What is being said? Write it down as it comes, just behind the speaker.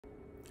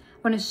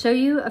I want to show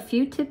you a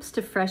few tips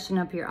to freshen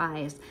up your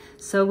eyes.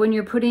 So when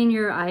you're putting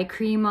your eye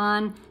cream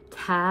on,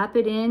 tap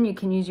it in. You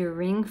can use your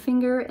ring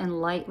finger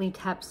and lightly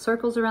tap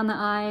circles around the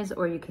eyes,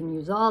 or you can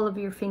use all of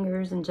your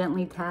fingers and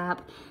gently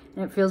tap.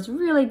 And it feels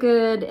really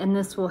good, and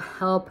this will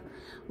help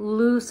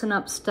loosen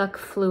up stuck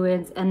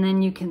fluids, and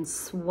then you can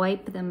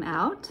swipe them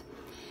out.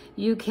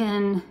 You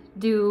can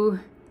do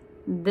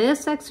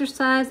this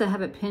exercise. I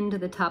have it pinned to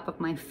the top of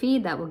my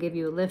feet. That will give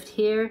you a lift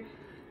here.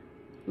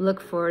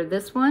 Look for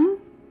this one,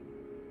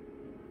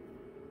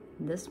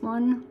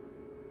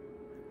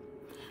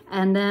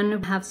 and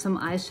then have some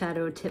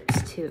eyeshadow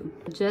tips too.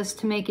 Just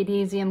to make it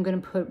easy, I'm going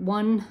to put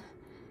one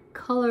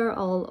color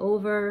all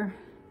over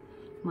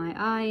my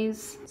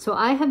eyes. So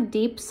I have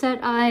deep set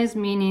eyes,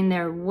 meaning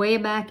they're way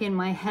back in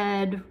my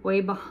head,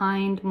 way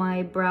behind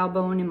my brow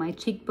bone and my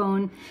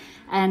cheekbone.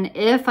 And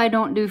if I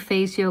don't do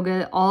face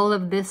yoga, all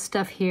of this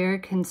stuff here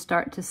can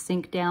start to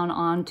sink down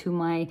onto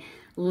my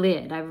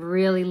lid. I've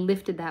really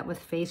lifted that with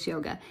face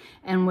yoga.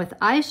 And with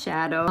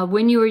eyeshadow,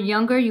 when you were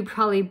younger, you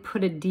probably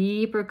put a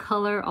deeper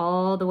color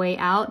all the way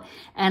out.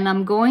 And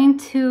I'm going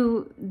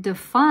to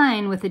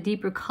define with a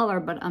deeper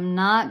color, but I'm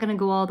not going to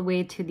go all the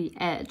way to the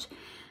edge.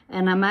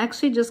 And I'm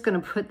actually just going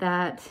to put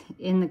that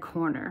in the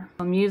corner.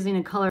 I'm using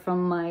a color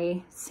from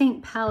my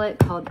Seint palette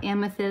called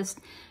Amethyst,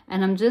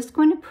 and I'm just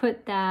going to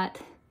put that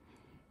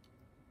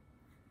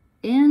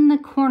in the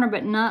corner,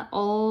 but not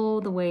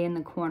all the way in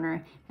the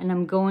corner. And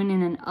I'm going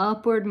in an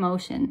upward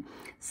motion.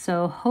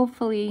 So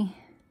hopefully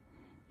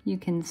you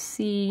can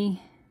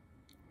see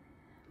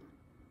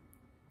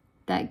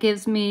that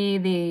gives me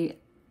the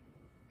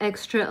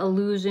extra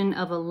illusion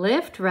of a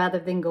lift rather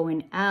than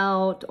going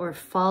out or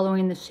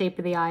following the shape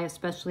of the eye,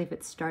 especially if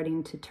it's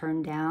starting to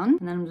turn down.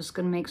 And then I'm just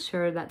going to make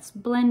sure that's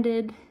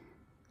blended.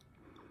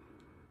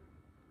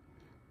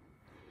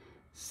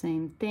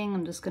 Same thing,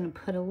 I'm just going to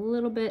put a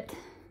little bit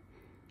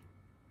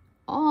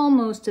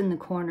almost in the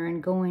corner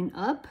and going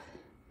up.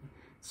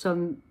 So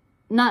I'm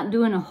not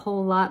doing a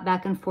whole lot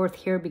back and forth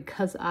here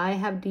because I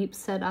have deep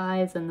set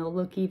eyes and they'll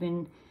look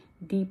even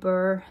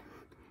deeper.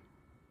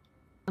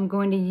 I'm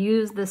going to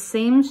use the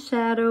same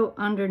shadow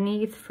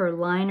underneath for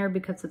liner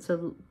because it's a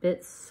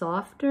bit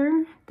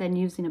softer than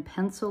using a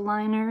pencil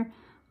liner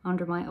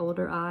under my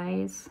older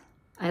eyes.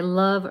 I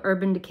love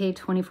Urban Decay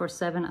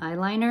 24/7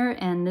 eyeliner,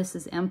 and this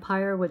is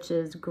Empire, which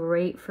is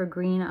great for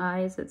green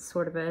eyes. It's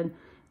sort of an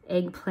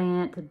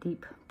eggplant, a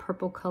deep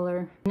purple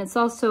color. And it's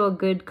also a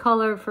good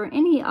color for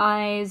any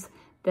eyes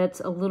that's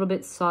a little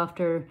bit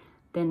softer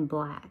than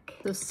black.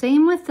 So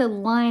same with the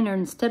liner.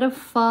 Instead of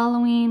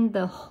following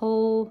the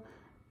whole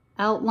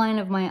outline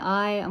of my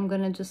eye, I'm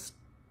gonna just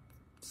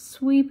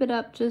sweep it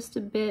up just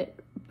a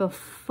bit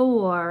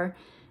before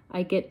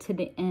I get to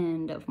the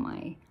end of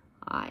my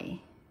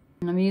eye.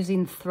 And I'm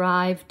using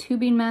Thrive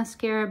Tubing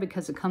Mascara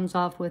because it comes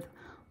off with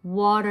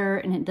water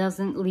and it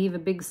doesn't leave a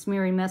big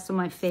smeary mess on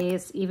my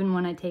face even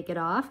when I take it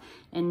off,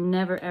 and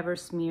never ever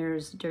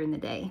smears during the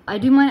day. I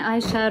do my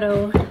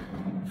eyeshadow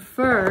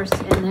first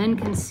and then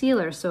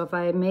concealer, so if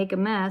I make a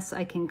mess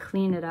I can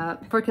clean it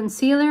up. For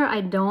concealer,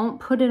 I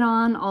don't put it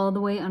on all the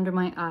way under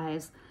my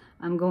eyes.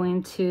 I'm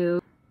going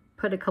to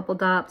put a couple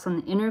dots on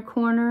the inner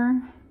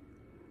corner,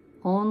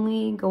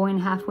 only going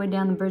halfway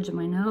down the bridge of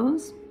my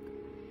nose,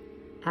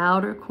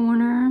 outer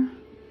corner.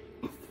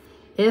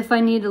 If I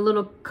need a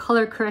little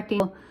color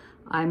correcting,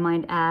 I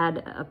might add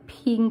a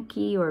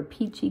pinky or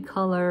peachy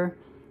color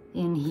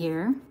in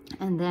here.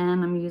 And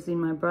then I'm using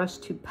my brush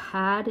to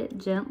pat it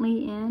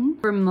gently in.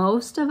 For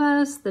most of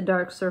us, the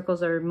dark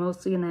circles are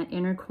mostly in that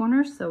inner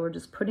corner, so we're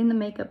just putting the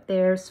makeup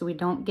there so we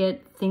don't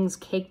get things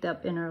caked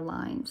up in our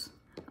lines.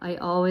 I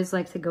always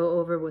like to go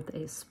over with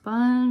a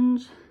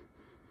sponge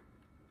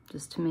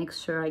just to make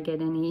sure I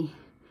get any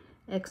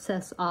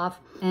excess off.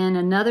 And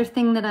another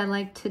thing that I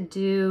like to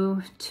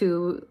do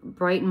to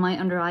brighten my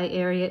under eye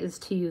area is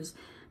to use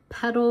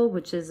Petal,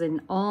 which is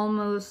an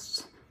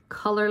almost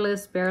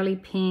colorless, barely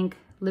pink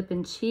lip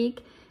and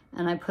cheek.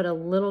 And I put a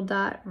little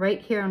dot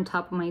right here on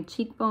top of my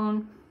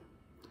cheekbone,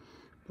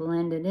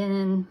 blend it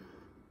in.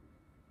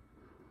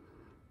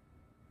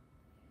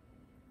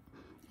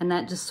 And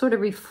that just sort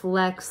of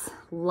reflects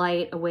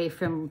light away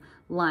from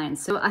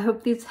lines. So I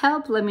hope these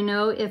help. Let me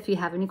know if you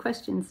have any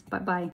questions. Bye-bye.